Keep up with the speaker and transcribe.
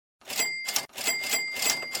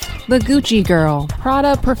The Gucci girl,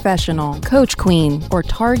 Prada professional, Coach queen, or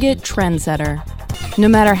Target trendsetter. No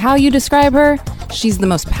matter how you describe her, she's the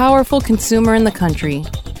most powerful consumer in the country.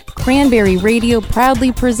 Cranberry Radio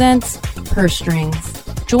proudly presents Purse Strings.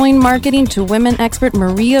 Join marketing to women expert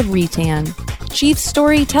Maria Retan, chief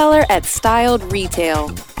storyteller at Styled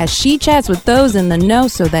Retail, as she chats with those in the know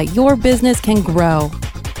so that your business can grow.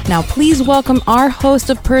 Now please welcome our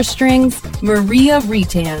host of Purse Strings, Maria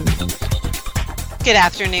Retan. Good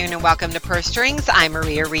afternoon and welcome to Purse Strings. I'm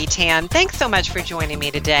Maria Retan. Thanks so much for joining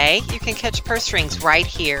me today. You can catch Purse Strings right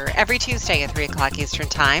here every Tuesday at 3 o'clock Eastern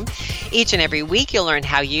Time. Each and every week you'll learn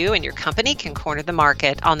how you and your company can corner the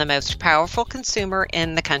market on the most powerful consumer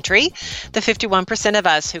in the country, the 51% of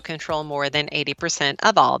us who control more than 80%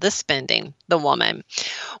 of all the spending, the woman.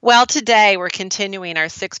 Well, today we're continuing our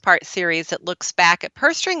 6-part series that looks back at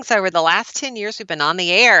Purse Strings over the last 10 years we've been on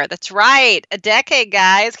the air. That's right, a decade,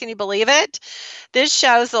 guys. Can you believe it? This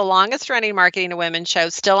show's the longest running Marketing to Women show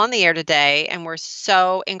still on the air today, and we're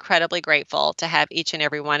so incredibly grateful to have each and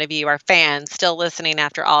every one of you, our fans, still listening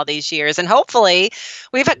after all these years. And hopefully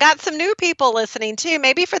we've got some new people listening too,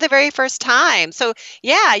 maybe for the very first time. So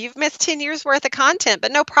yeah, you've missed 10 years worth of content,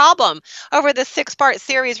 but no problem. Over the 6-part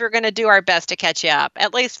series, we're going to do our best to catch you up,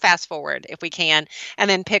 at least fast forward if we can, and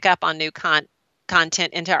then pick up on new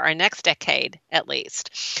content into our next decade at least.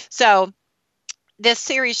 So this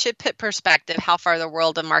series should put perspective how far the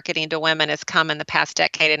world of marketing to women has come in the past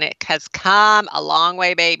decade, and it has come a long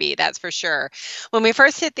way, baby, that's for sure. When we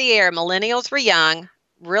first hit the air, millennials were young,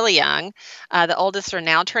 really young. The oldest are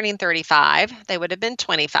now turning 35. They would have been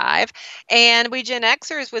 25. And we Gen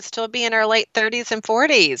Xers would still be in our late 30s and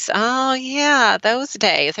 40s. Oh, yeah, those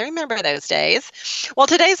days. I remember those days. Well,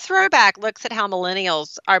 today's throwback looks at how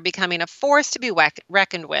millennials are becoming a force to be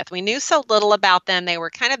reckoned with. We knew so little about them. They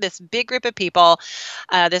were kind of this big group of people,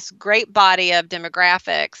 this great body of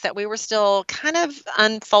demographics that we were still kind of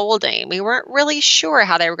unfolding. We weren't really sure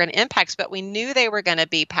how they were going to impact us, but we knew they were going to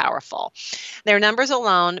be powerful. Their numbers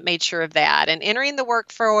alone made sure of that. And entering the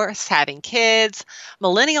workforce, having kids,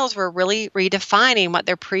 millennials were really redefining what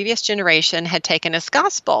their previous generation had taken as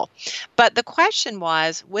gospel. But the question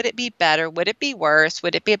was, would it be better? Would it be worse?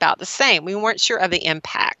 Would it be about the same? We weren't sure of the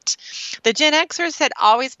impact. The Gen Xers had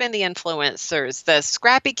always been the influencers, the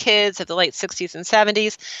scrappy kids of the late 60s and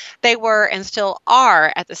 70s. They were and still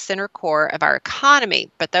are at the center core of our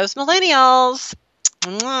economy. But those millennials,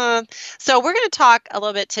 so we're going to talk a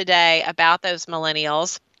little bit today about those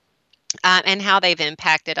millennials and how they've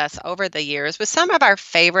impacted us over the years with some of our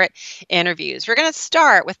favorite interviews. We're going to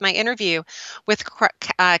start with my interview with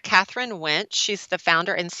Catherine Winch. She's the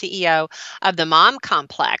founder and CEO of the Mom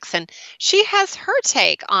Complex, and she has her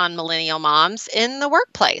take on millennial moms in the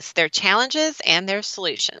workplace, their challenges and their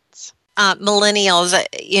solutions. Millennials,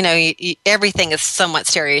 everything is somewhat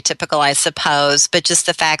stereotypical, I suppose, but just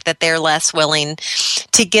the fact that they're less willing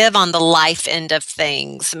to give on the life end of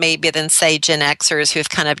things, maybe than, say, Gen Xers who've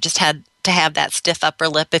kind of just had to have that stiff upper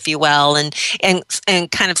lip, if you will, and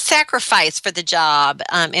kind of sacrifice for the job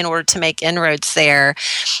in order to make inroads there.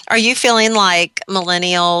 Are you feeling like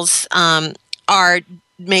millennials are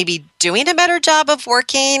maybe doing a better job of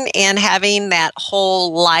working and having that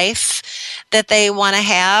whole life that they want to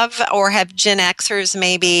have, or have Gen Xers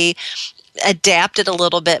maybe adapted a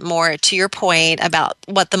little bit more, to your point about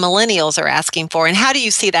what the millennials are asking for? And how do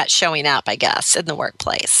you see that showing up, I guess, in the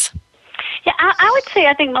workplace? Yeah, I would say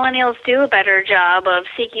I think millennials do a better job of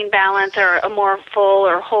seeking balance or a more full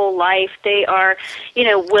or whole life. They are,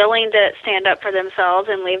 willing to stand up for themselves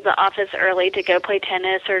and leave the office early to go play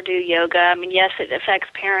tennis or do yoga. I mean, yes, it affects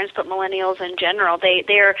parents, but millennials in general, they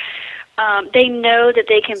know that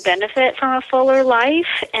they can benefit from a fuller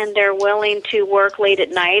life, and they're willing to work late at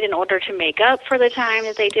night in order to make up for the time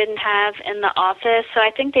that they didn't have in the office. So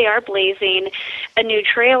I think they are blazing a new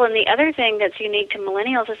trail. And the other thing that's unique to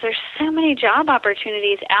millennials is there's so many job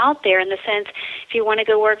opportunities out there, in the sense, if you want to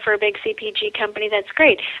go work for a big CPG company, that's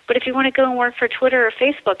great. But if you want to go and work for Twitter or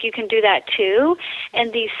Facebook, you can do that too.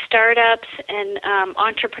 And these startups and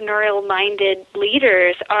entrepreneurial-minded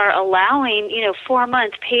leaders are allowing, 4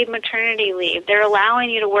 months paid maternity leave. They're allowing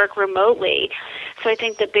you to work remotely. So I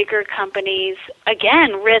think the bigger companies,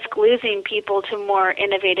 again, risk losing people to more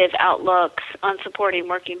innovative outlooks on supporting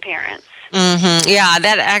working parents. Mm-hmm. Yeah,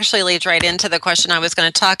 that actually leads right into the question I was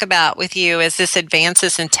going to talk about with you, is this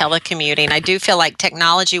advances in telecommuting. I do feel like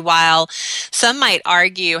technology, while some might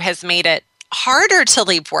argue has made it harder to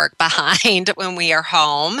leave work behind when we are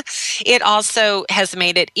home. It also has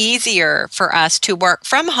made it easier for us to work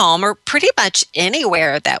from home or pretty much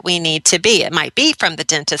anywhere that we need to be. It might be from the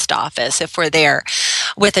dentist office if we're there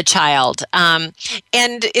with a child.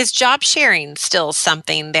 And is job sharing still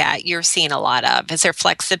something that you're seeing a lot of? Is there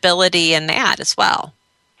flexibility in that as well?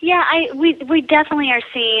 Yeah, we definitely are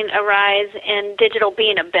seeing a rise in digital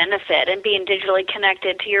being a benefit and being digitally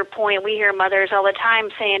connected. To your point, we hear mothers all the time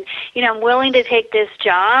saying, I'm willing to take this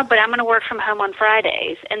job, but I'm going to work from home on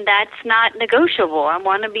Fridays, and that's not negotiable. I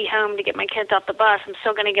want to be home to get my kids off the bus. I'm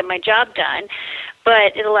still going to get my job done,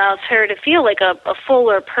 but it allows her to feel like a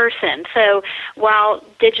fuller person. So while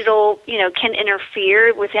digital, can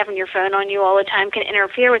interfere with having your phone on you all the time, can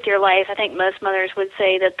interfere with your life, I think most mothers would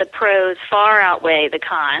say that the pros far outweigh the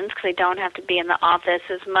cons because they don't have to be in the office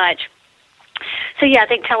as much. So yeah, I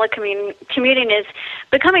think telecommuting is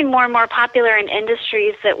becoming more and more popular in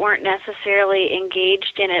industries that weren't necessarily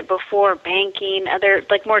engaged in it before. Banking, other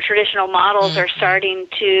more traditional models are starting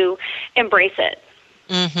to embrace it.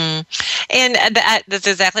 Mm-hmm. And that's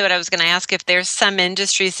exactly what I was going to ask. If there's some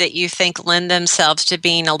industries that you think lend themselves to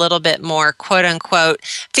being a little bit more quote unquote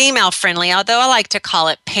female friendly, although I like to call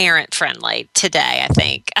it parent friendly today, I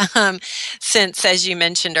think, since as you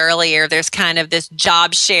mentioned earlier, there's kind of this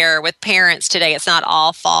job share with parents today. It's not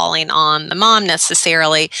all falling on the mom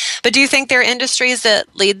necessarily, but do you think there are industries that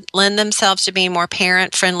lend themselves to being more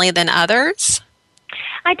parent friendly than others?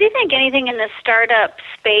 I do think anything in the startup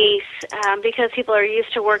space, because people are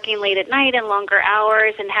used to working late at night and longer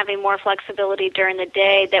hours and having more flexibility during the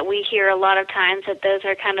day, that we hear a lot of times that those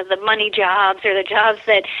are kind of the money jobs or the jobs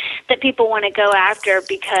that people want to go after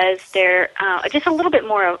because they're just a little bit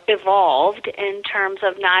more evolved in terms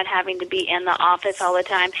of not having to be in the office all the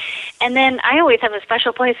time. And then I always have a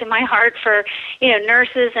special place in my heart for,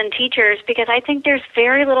 nurses and teachers because I think there's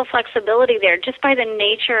very little flexibility there just by the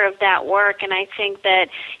nature of that work. And I think that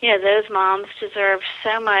those moms deserve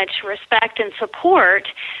so much respect and support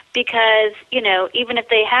because, even if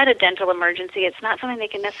they had a dental emergency, it's not something they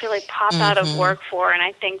can necessarily pop out of work for, and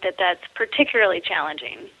I think that that's particularly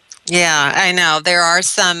challenging. Yeah, I know. There are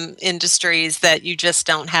some industries that you just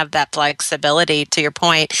don't have that flexibility, to your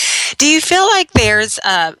point. Do you feel like there's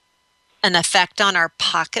an effect on our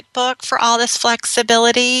pocketbook for all this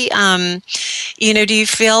flexibility? Do you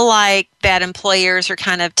feel like that employers are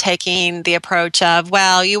kind of taking the approach of,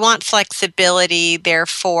 well, you want flexibility,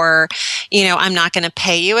 therefore, I'm not going to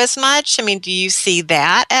pay you as much? I mean, do you see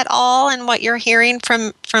that at all in what you're hearing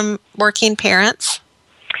from working parents?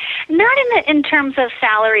 Not in terms of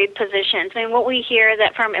salaried positions. I mean, what we hear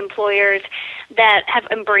that from employers that have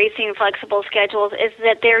embracing flexible schedules is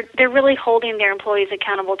that they're really holding their employees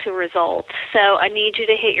accountable to results. So I need you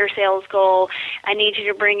to hit your sales goal. I need you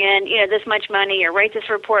to bring in, this much money or write this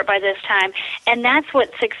report by this time. And that's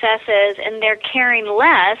what success is. And they're caring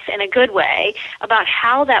less in a good way about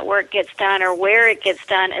how that work gets done or where it gets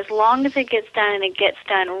done. As long as it gets done and it gets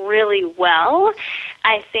done really well,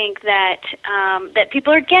 I think that that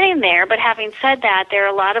people are getting there. But having said that, there are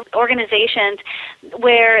a lot of organizations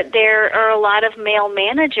where there are a lot of male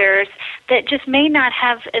managers that just may not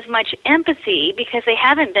have as much empathy because they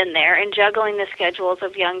haven't been there in juggling the schedules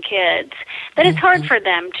of young kids, that it's hard for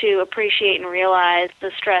them to appreciate and realize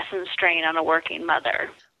the stress and strain on a working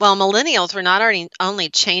mother. Well, millennials were not only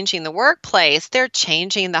changing the workplace, they're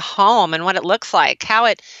changing the home and what it looks like, how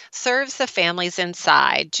it serves the families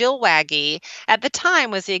inside. Jill Waggy, at the time,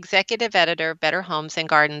 was the executive editor of Better Homes and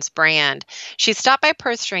Gardens brand. She stopped by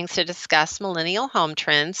Purse Strings to discuss millennial home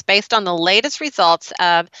trends based on the latest results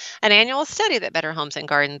of an annual study that Better Homes and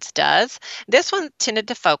Gardens does. This one tended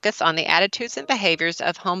to focus on the attitudes and behaviors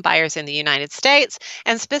of home buyers in the United States,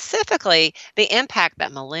 and specifically the impact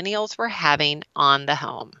that millennials were having on the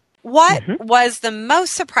home. What was the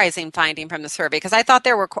most surprising finding from the survey? Because I thought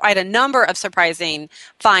there were quite a number of surprising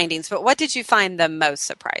findings, but what did you find the most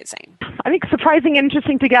surprising? I think surprising and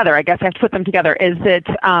interesting together, I guess I have to put them together, is that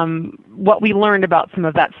what we learned about some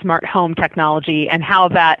of that smart home technology and how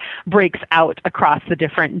that breaks out across the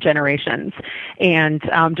different generations. And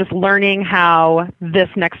just learning how this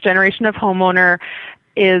next generation of homeowner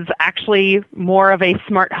is actually more of a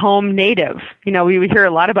smart home native. We hear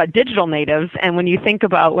a lot about digital natives, and when you think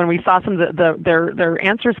about when we saw some of their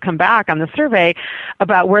answers come back on the survey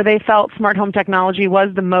about where they felt smart home technology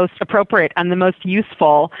was the most appropriate and the most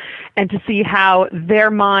useful, and to see how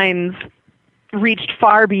their minds reached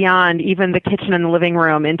far beyond even the kitchen and the living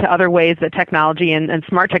room into other ways that technology and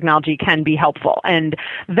smart technology can be helpful. And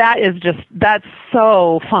that's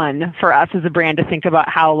so fun for us as a brand to think about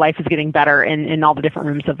how life is getting better in all the different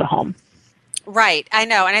rooms of the home. Right. I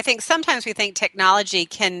know. And I think sometimes we think technology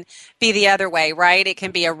can be the other way, right? It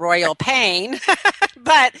can be a royal pain,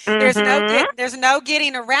 but there's no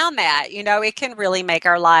getting around that. It can really make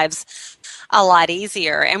our lives a lot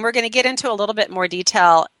easier. And we're going to get into a little bit more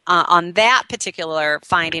detail on that particular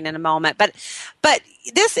finding in a moment. But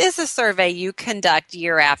this is a survey you conduct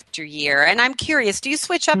year after year. And I'm curious, do you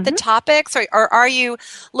switch up the topics or are you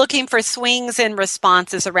looking for swings in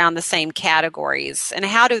responses around the same categories? And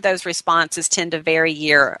how do those responses tend to vary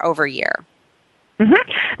year over year?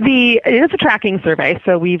 It is a tracking survey,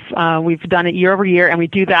 so we've done it year over year, and we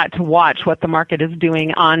do that to watch what the market is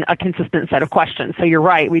doing on a consistent set of questions. So you're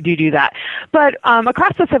right, we do that. But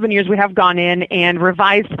across the 7 years, we have gone in and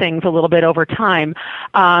revised things a little bit over time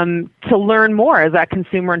to learn more as that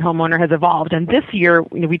consumer and homeowner has evolved. And this year,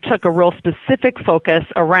 we took a real specific focus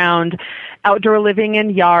around outdoor living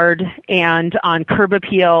and yard, and on curb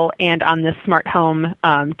appeal, and on the smart home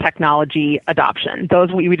technology adoption.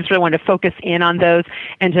 Those we just really wanted to focus in on those,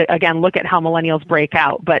 and to again look at how millennials break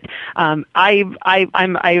out. But I'm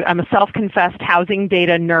a self-confessed housing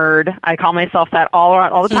data nerd. I call myself that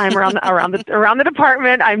all the time around the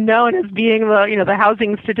department. I'm known as being the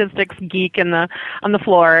housing statistics geek on the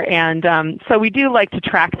floor, and so we do like to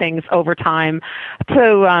track things over time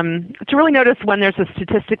to really notice when there's a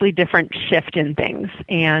statistically different shift in things.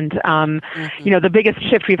 And the biggest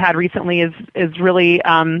shift we've had recently is really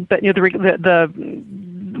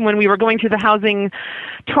when we were going through the housing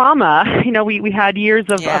trauma, we had years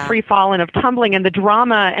of free fall and of tumbling, and the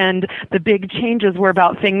drama and the big changes were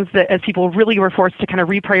about things that as people really were forced to kind of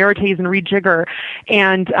reprioritize and rejigger.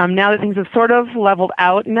 And now that things have sort of leveled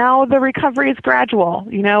out, now the recovery is gradual.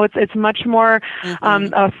 It's much more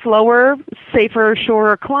a slower, safer,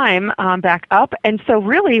 surer climb back up. And so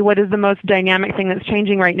really what is the most dynamic thing that's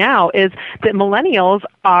changing right now is that millennials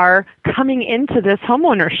are coming into this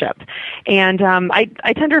homeownership. And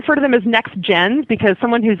I tend to refer to them as next gens, because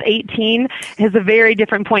someone who's 18 has a very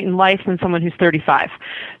different point in life than someone who's 35.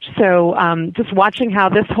 So just watching how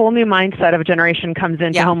this whole new mindset of a generation comes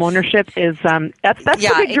into homeownership is that's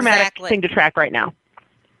the big dramatic thing to track right now.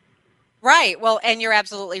 Right. Well, and you're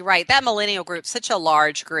absolutely right. That millennial group, such a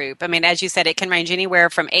large group. I mean, as you said, it can range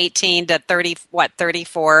anywhere from 18 to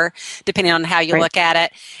 34, depending on how you look at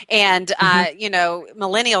it. And,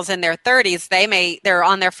 millennials in their 30s, they're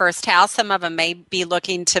on their first house. Some of them may be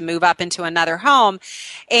looking to move up into another home.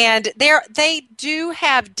 And they do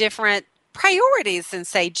have different priorities than,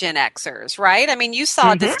 say, Gen Xers, right? I mean, you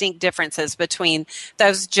saw distinct differences between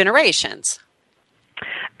those generations.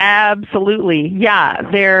 Absolutely, yeah.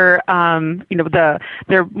 They're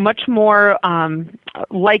they're much more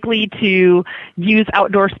likely to use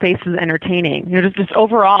outdoor spaces as entertaining. Just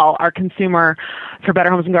overall, our consumer for Better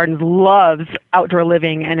Homes and Gardens loves outdoor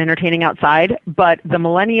living and entertaining outside. But the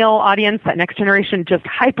millennial audience, that next generation, just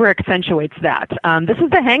hyper accentuates that. This is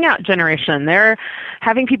the hangout generation. They're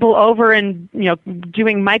having people over and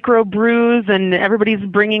doing micro brews, and everybody's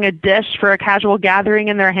bringing a dish for a casual gathering,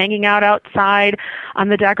 and they're hanging out outside on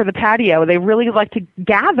the deck or the patio. They really like to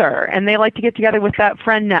gather, and they like to get together with that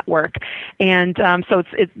friend network. And so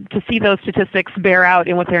it's to see those statistics bear out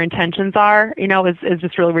in what their intentions are, is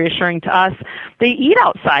just really reassuring to us. They eat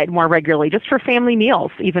outside more regularly, just for family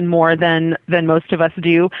meals, even more than most of us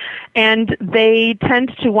do. And they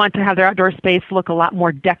tend to want to have their outdoor space look a lot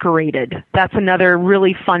more decorated. That's another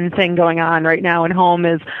really fun thing going on right now in home,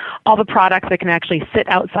 is all the products that can actually sit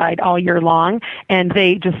outside all year long. And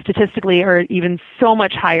they just statistically are even so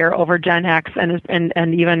much higher over Gen X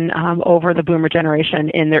and even over the boomer generation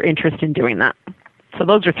in their interest in doing that. So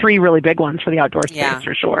those are three really big ones for the outdoor space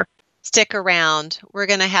for sure. Stick around. We're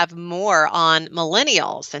going to have more on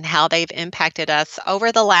millennials and how they've impacted us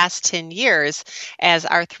over the last 10 years as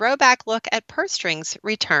our throwback look at purse strings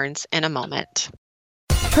returns in a moment.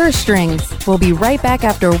 Purse Strings. We'll be right back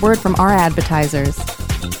after a word from our advertisers.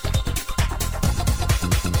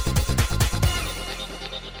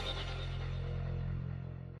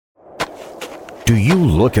 Do you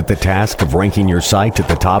look at the task of ranking your site at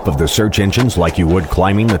the top of the search engines like you would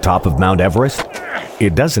climbing the top of Mount Everest?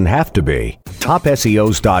 It doesn't have to be.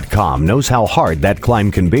 TopSEOs.com knows how hard that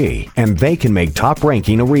climb can be, and they can make top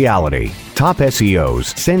ranking a reality. Top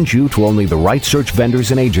SEOs sends you to only the right search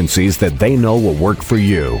vendors and agencies that they know will work for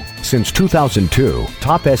you. Since 2002,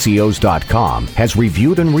 TopSEOs.com has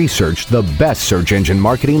reviewed and researched the best search engine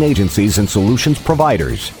marketing agencies and solutions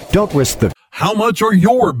providers. Don't risk the... How much are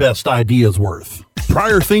your best ideas worth?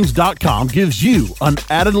 PriorThings.com gives you an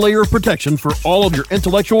added layer of protection for all of your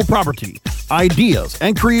intellectual property, ideas,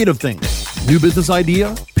 and creative things. New business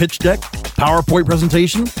idea, pitch deck, PowerPoint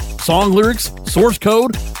presentation, song lyrics, source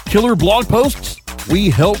code, killer blog posts. We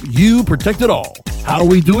help you protect it all. How do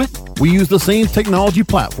we do it? We use the same technology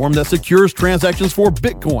platform that secures transactions for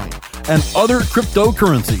Bitcoin and other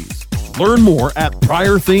cryptocurrencies. Learn more at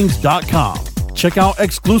priorthings.com. Check out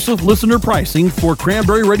exclusive listener pricing for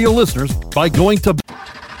Cranberry Radio listeners by going to...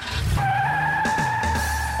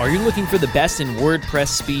 Are you looking for the best in WordPress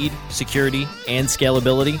speed, security, and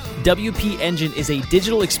scalability? WP Engine is a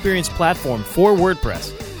digital experience platform for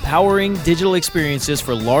WordPress, powering digital experiences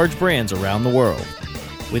for large brands around the world.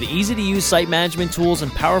 With easy-to-use site management tools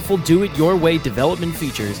and powerful do-it-your-way development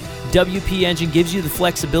features, WP Engine gives you the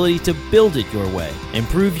flexibility to build it your way.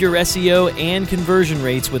 Improve your SEO and conversion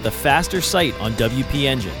rates with a faster site on WP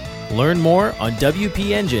Engine. Learn more on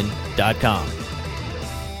WPEngine.com.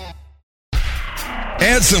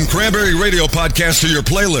 Add some Cranberry Radio podcasts to your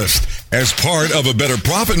playlist as part of a better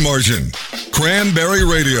profit margin. Cranberry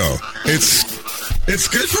Radio. It's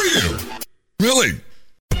good for you. Really.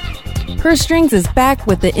 Purse Strings is back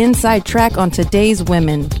with the inside track on today's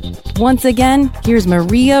women. Once again, here's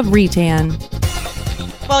Maria Retan.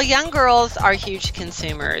 Well, young girls are huge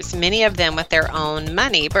consumers, many of them with their own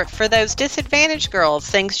money. But for those disadvantaged girls,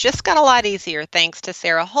 things just got a lot easier thanks to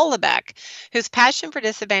Sarah Holobeck, whose passion for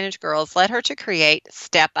disadvantaged girls led her to create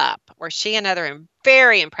Step Up, where she and other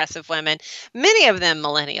very impressive women, many of them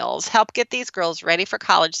millennials, help get these girls ready for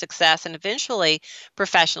college success and eventually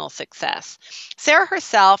professional success. Sarah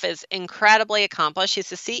herself is incredibly accomplished.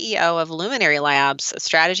 She's the CEO of Luminary Labs, a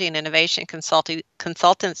strategy and innovation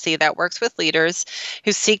consultancy that works with leaders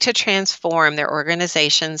who seek to transform their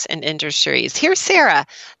organizations and industries. Here's Sarah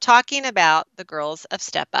talking about the girls of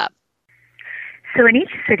Step Up. So in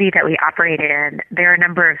each city that we operate in, there are a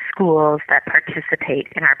number of schools that participate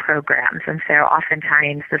in our programs. And so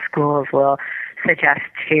oftentimes the schools will suggest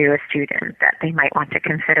to a student that they might want to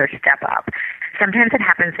consider Step Up. Sometimes it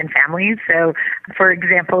happens in families. So, for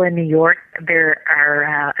example, in New York, there's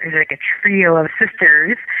like a trio of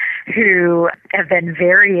sisters who have been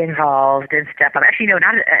very involved in Step Up. Actually, no,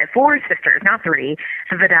 not 4 sisters, not 3,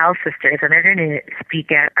 the Vidal sisters, and they're going to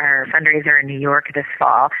speak at our fundraiser in New York this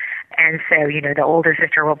fall. And so, the older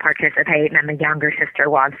sister will participate, and then the younger sister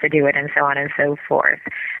wants to do it, and so on and so forth.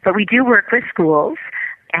 But we do work with schools.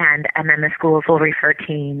 And then the schools will refer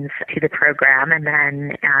teens to the program, and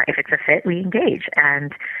then if it's a fit, we engage.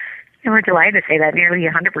 And we're delighted to say that nearly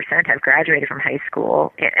 100% have graduated from high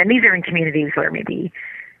school. And these are in communities where maybe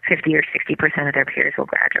 50 or 60% of their peers will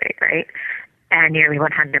graduate, right? And nearly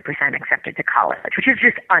 100% accepted to college, which is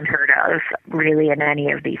just unheard of, really, in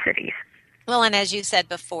any of these cities. Well, and as you said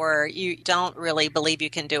before, you don't really believe you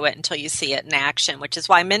can do it until you see it in action, which is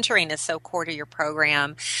why mentoring is so core to your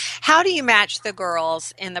program. How do you match the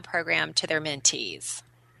girls in the program to their mentees?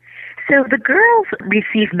 So the girls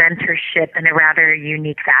receive mentorship in a rather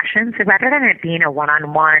unique fashion. So rather than it being a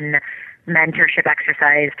one-on-one mentorship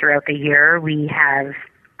exercise throughout the year, we have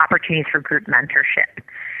opportunities for group mentorship.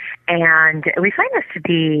 And we find this to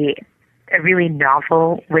be a really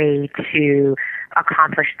novel way to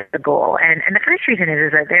accomplish the goal. And the first reason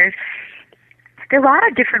is that there's a lot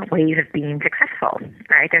of different ways of being successful,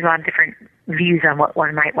 right? There's a lot of different views on what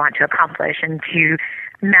one might want to accomplish. And to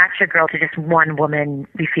match a girl to just one woman,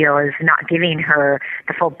 we feel, is not giving her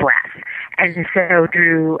the full breadth. And so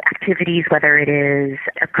through activities, whether it is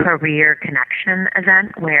a career connection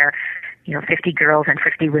event where 50 girls and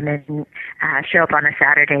 50 women show up on a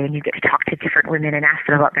Saturday, and you get to talk to different women and ask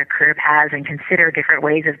them about their career paths and consider different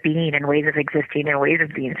ways of being and ways of existing and ways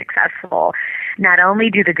of being successful. Not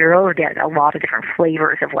only do the girls get a lot of different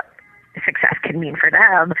flavors of what success can mean for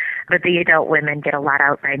them, but the adult women get a lot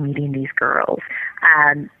out by meeting these girls.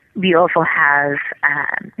 We also have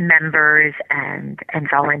members and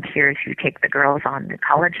volunteers who take the girls on the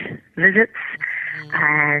college visits,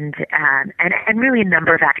 and really a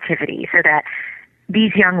number of activities, so that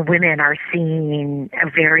these young women are seeing a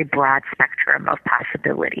very broad spectrum of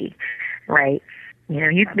possibility, right?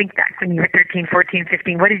 You think back when you were 13, 14,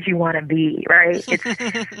 15, what did you want to be, right?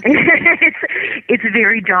 It's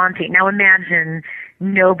very daunting. Now imagine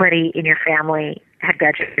nobody in your family had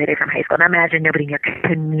graduated from high school. Now imagine nobody in your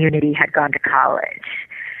community had gone to college,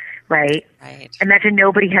 right? Imagine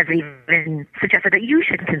nobody has even suggested that you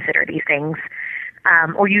should consider these things,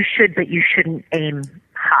 or you should, but you shouldn't aim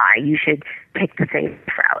high. You should take the safe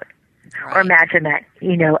route. Right. Or imagine that,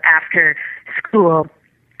 after school,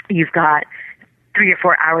 you've got 3 or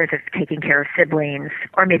 4 hours of taking care of siblings,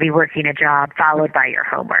 or maybe working a job followed by your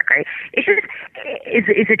homework, right? It's just,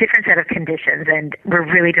 it's a different set of conditions, and we're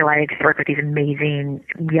really delighted to work with these amazing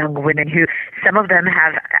young women who, some of them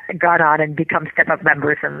have gone on and become Step Up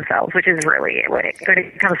members themselves, which is really, when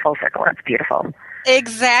it comes full circle, it's beautiful.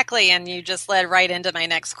 Exactly, and you just led right into my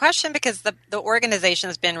next question, because the organization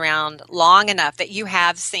has been around long enough that you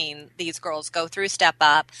have seen these girls go through Step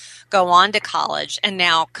Up, go on to college, and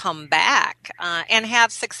now come back and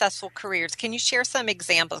have successful careers. Can you share some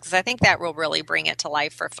examples? Because I think that will really bring it to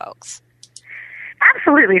life for folks.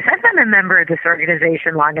 Absolutely. So I've been a member of this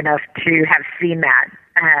organization long enough to have seen that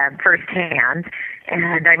firsthand.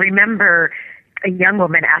 And I remember a young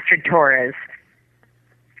woman, Astrid Torres.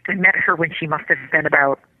 I met her when she must have been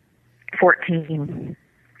about 14.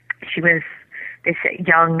 She was this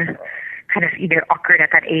young, kind of, awkward at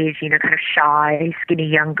that age, kind of shy, skinny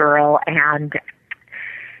young girl, and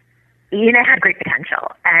had great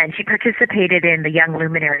potential. And she participated in the Young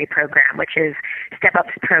Luminary program, which is Step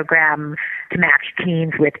Up's program to match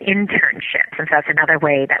teens with internships. And so that's another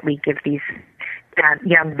way that we give these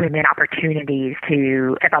young women opportunities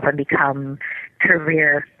to step up and become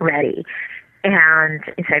career ready. And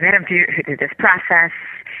so I met him through this process,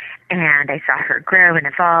 and I saw her grow and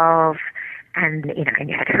evolve. And,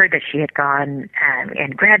 I had heard that she had gone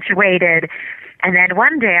and graduated. And then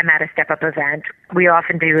one day I'm at a Step Up event. We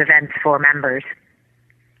often do events for members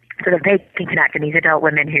so that they can connect, and these adult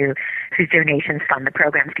women whose donations fund the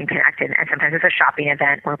programs can connect. And sometimes it's a shopping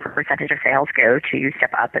event where a percentage of sales go to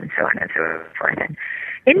Step Up and so on and so forth. And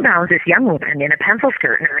inbounds this young woman in a pencil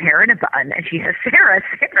skirt and her hair in a bun, and she says, Sarah.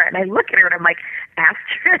 And I look at her and I'm like,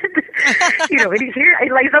 Astrid? And here,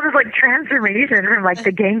 I saw this transformation from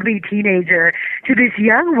the gangly teenager to this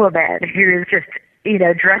young woman who is just,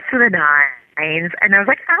 dressed to the nines. And I was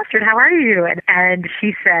like, Astrid, how are you? And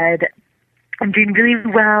she said, I'm doing really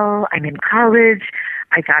well. I'm in college.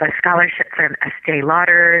 I got a scholarship from Estee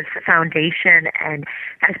Lauder's foundation, and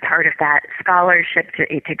as part of that scholarship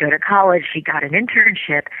to go to college, she got an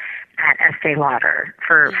internship at Estee Lauder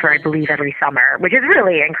for I believe every summer, which is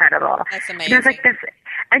really incredible. That's amazing. And I was like,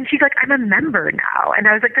 and she's like, I'm a member now. And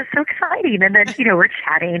I was like, that's so exciting. And then, we're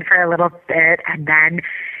chatting for a little bit, and then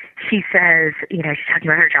she says, she's talking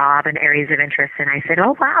about her job and areas of interest. And I said,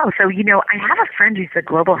 oh, wow. So, I have a friend who's the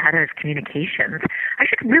global head of communications. I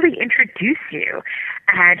should really introduce you.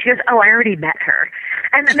 And she goes, oh, I already met her.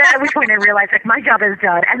 And then at which point I realized, my job is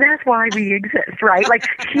done. And that's why we exist, right?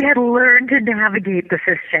 She had learned to navigate the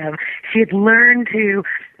system. She had learned to,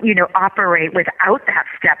 operate without that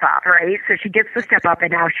step up, right? So she gets the step up,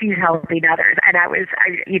 and now she's helping others. And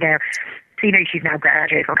she's now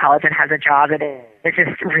graduated from college and has a job, and it's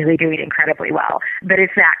just really doing incredibly well. But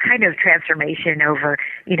it's that kind of transformation over,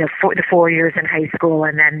 the 4 years in high school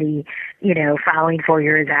and then the, following 4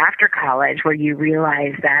 years after college, where you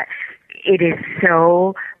realize that it is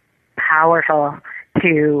so powerful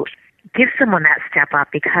to give someone that step up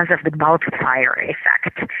because of the multiplier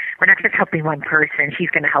effect. We're not just helping one person, she's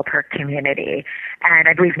going to help her community. And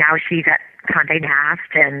I believe now she's at Condé Nast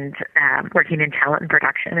and working in talent and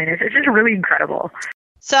production, and it's just really incredible.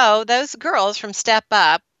 So those girls from Step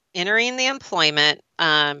Up entering the employment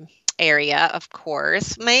area, of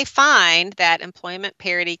course, may find that employment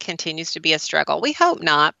parity continues to be a struggle. We hope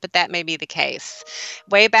not, but that may be the case.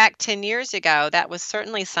 Way back 10 years ago, that was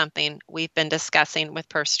certainly something we've been discussing with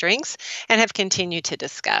Purse Strings and have continued to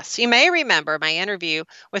discuss. You may remember my interview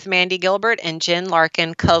with Mandy Gilbert and Jen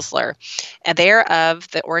Larkin Kusler. They're of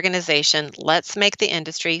the organization Let's Make the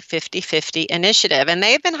Industry 50/50 Initiative, and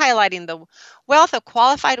they've been highlighting the wealth of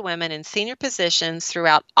qualified women in senior positions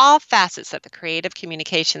throughout all facets of the creative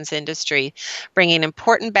communications industry, bringing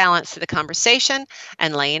important balance to the conversation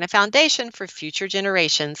and laying a foundation for future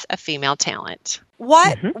generations of female talent.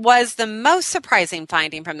 What was the most surprising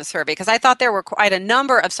finding from the survey? Because I thought there were quite a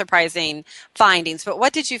number of surprising findings, but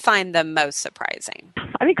what did you find the most surprising?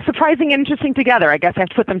 I think surprising and interesting together, I guess I have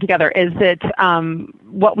to put them together, is that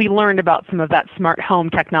what we learned about some of that smart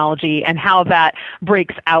home technology and how that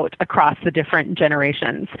breaks out across the different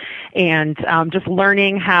generations. And just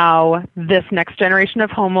learning how this next generation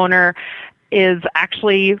of homeowner is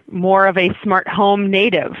actually more of a smart home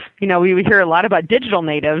native. We hear a lot about digital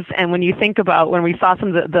natives, and when you think about when we saw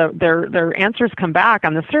some of their answers come back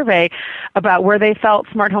on the survey about where they felt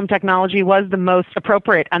smart home technology was the most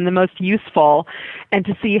appropriate and the most useful, and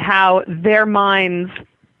to see how their minds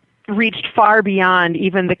reached far beyond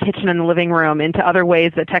even the kitchen and the living room into other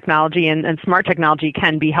ways that technology and smart technology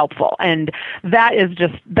can be helpful. And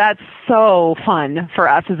that's so fun for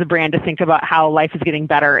us as a brand to think about how life is getting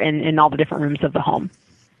better in all the different rooms of the home.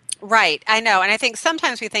 Right. I know. And I think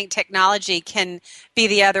sometimes we think technology can be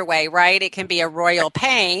the other way, right? It can be a royal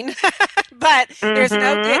pain, but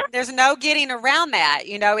there's no getting around that.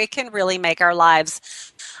 It can really make our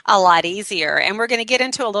lives a lot easier. And we're going to get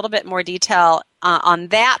into a little bit more detail on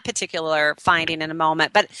that particular finding in a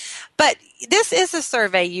moment. But this is a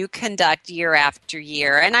survey you conduct year after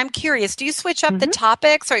year. And I'm curious, do you switch up the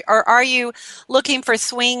topics or are you looking for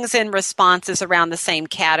swings in responses around the same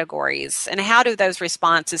categories? And how do those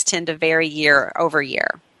responses tend to vary year over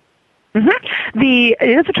year? It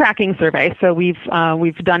is a tracking survey, so we've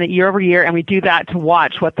done it year over year, and we do that to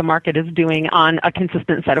watch what the market is doing on a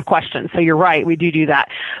consistent set of questions. So you're right, we do that.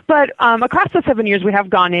 But across the 7 years, we have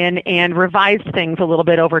gone in and revised things a little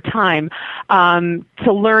bit over time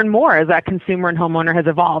to learn more as that consumer and homeowner has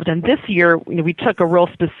evolved. And this year, we took a real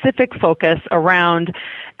specific focus around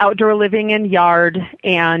outdoor living and yard,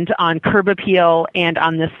 and on curb appeal, and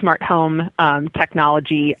on this smart home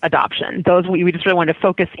technology adoption. Those we just really wanted to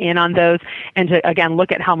focus in on those, and to again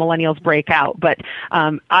look at how millennials break out. But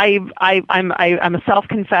I'm a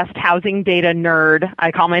self-confessed housing data nerd.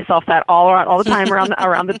 I call myself that all the time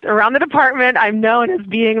around the department. I'm known as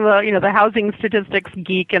being the housing statistics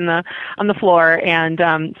geek on the floor,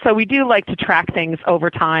 and so we do like to track things over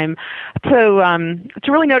time to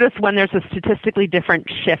really notice when there's a statistically different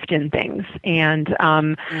shift in things. And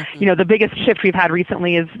the biggest shift we've had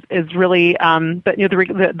recently is really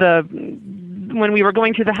when we were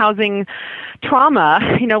going through the housing trauma,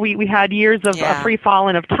 we had years of free fall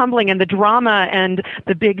and of tumbling, and the drama and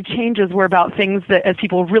the big changes were about things that as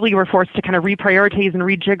people really were forced to kind of reprioritize and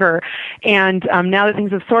rejigger. And now that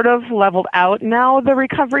things have sort of leveled out, now the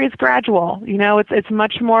recovery is gradual. It's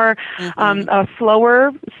much more a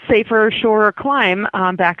slower, safer, surer climb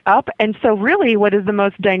back up. And so really what is the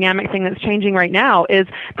most dynamic thing that's changing right now is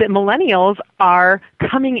that millennials are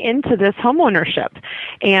coming into this homeownership.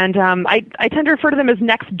 And I tend to refer to them as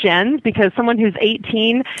next gens, because someone who's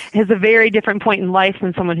 18 has a very different point in life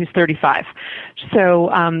than someone who's 35.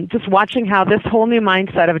 So just watching how this whole new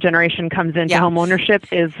mindset of a generation comes into homeownership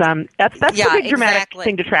is that's the big dramatic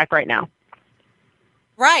thing to track right now.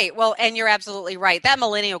 Right. Well, and you're absolutely right. That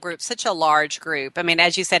millennial group, such a large group. I mean,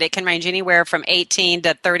 as you said, it can range anywhere from 18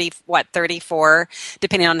 to 34,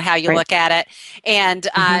 depending on how you look at it. And,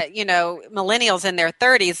 millennials in their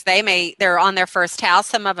 30s, they're on their first house.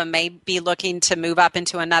 Some of them may be looking to move up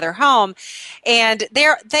into another home. And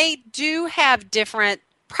they do have different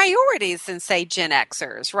priorities than, say, Gen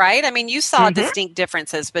Xers, right? I mean, you saw distinct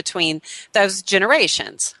differences between those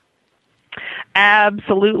generations.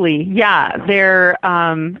 Absolutely, yeah. They're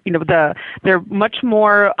they're much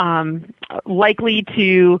more likely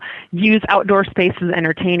to use outdoor spaces as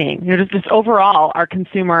entertaining. Just overall, our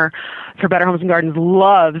consumer for Better Homes and Gardens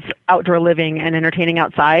loves outdoor living and entertaining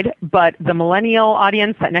outside. But the millennial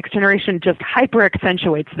audience, that next generation, just hyper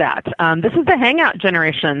accentuates that. This is the hangout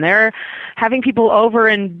generation. They're having people over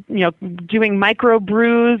and doing micro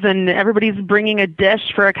brews, and everybody's bringing a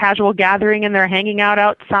dish for a casual gathering, and they're hanging out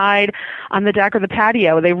outside on the deck or the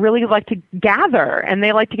patio. They really like to gather, and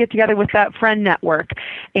they like to get together with that friend network.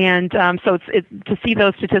 And so it's to see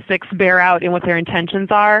those statistics bear out in what their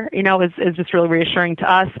intentions are, is just really reassuring to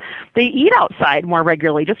us. They eat outside more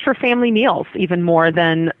regularly, just for family meals, even more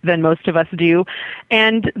than most of us do.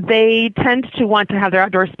 And they tend to want to have their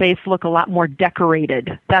outdoor space look a lot more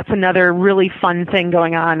decorated. That's another really fun thing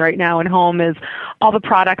going on right now in home, is all the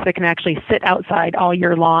products that can actually sit outside all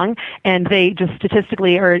year long, and they just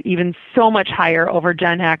statistically are even so much higher over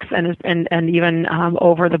Gen X and even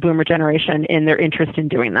over the Boomer generation in their interest in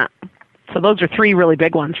doing that. So those are three really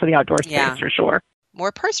big ones for the outdoor space for sure.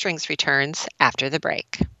 More Purse Strings returns after the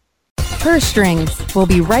break. Purse Strings. We'll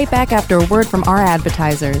be right back after a word from our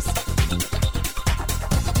advertisers.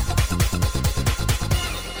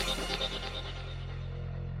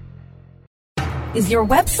 Is your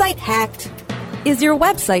website hacked? Is your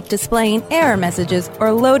website displaying error messages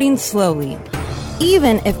or loading slowly?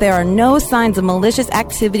 Even if there are no signs of malicious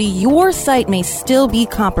activity, your site may still be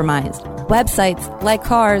compromised. Websites, like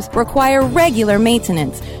cars, require regular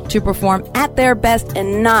maintenance to perform at their best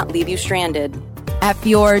and not leave you stranded. At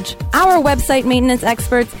Fjorge, our website maintenance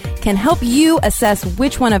experts can help you assess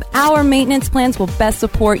which one of our maintenance plans will best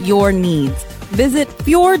support your needs. Visit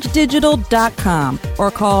fjorgedigital.com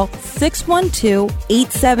or call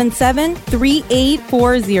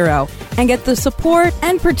 612-877-3840 and get the support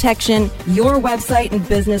and protection your website and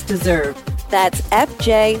business deserve. That's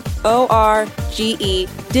FJORGE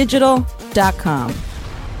digital.com.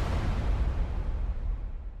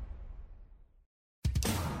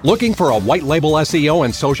 Looking for a white label SEO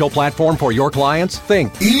and social platform for your clients?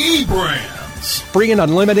 Think eBrands. Free and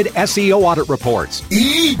unlimited SEO audit reports.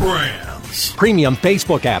 eBrands. Premium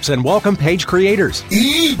Facebook apps and welcome page creators.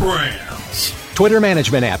 eBrands. Twitter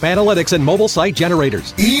management app, analytics, and mobile site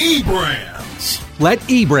generators. eBrands. Let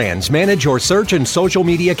eBrands manage your search and social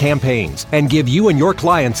media campaigns and give you and your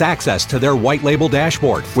clients access to their white label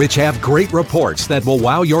dashboard, which have great reports that will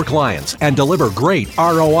wow your clients and deliver great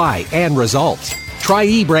ROI and results. Try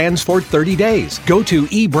eBrands for 30 days. Go to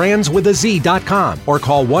eBrandsWithAZ.com or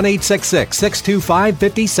call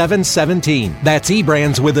 1-866-625-5717. That's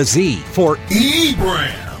eBrands with a Z for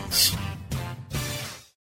eBrands.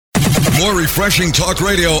 More refreshing talk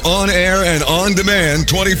radio on air and on demand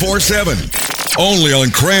 24/7. Only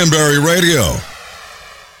on Cranberry Radio.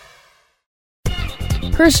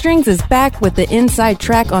 Purse Strings is back with the inside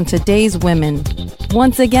track on today's women.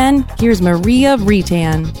 Once again, here's Maria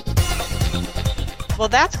Retan. Well,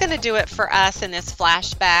 that's going to do it for us in this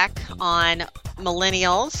flashback on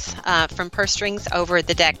millennials from Purse Strings over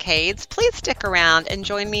the decades. Please stick around and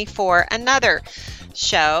join me for another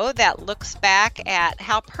show that looks back at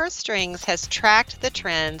how Purse Strings has tracked the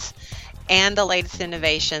trends and the latest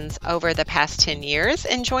innovations over the past 10 years.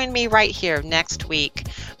 And join me right here next week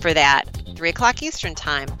for that, 3 o'clock Eastern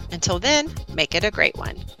Time. Until then, make it a great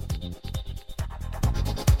one.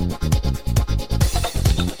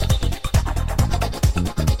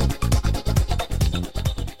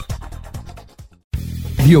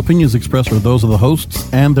 The opinions expressed are those of the hosts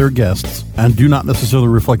and their guests and do not necessarily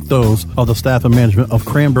reflect those of the staff and management of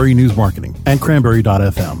Cranberry News Marketing and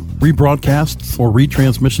Cranberry.fm. Rebroadcasts or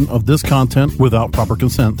retransmission of this content without proper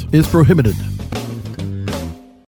consent is prohibited.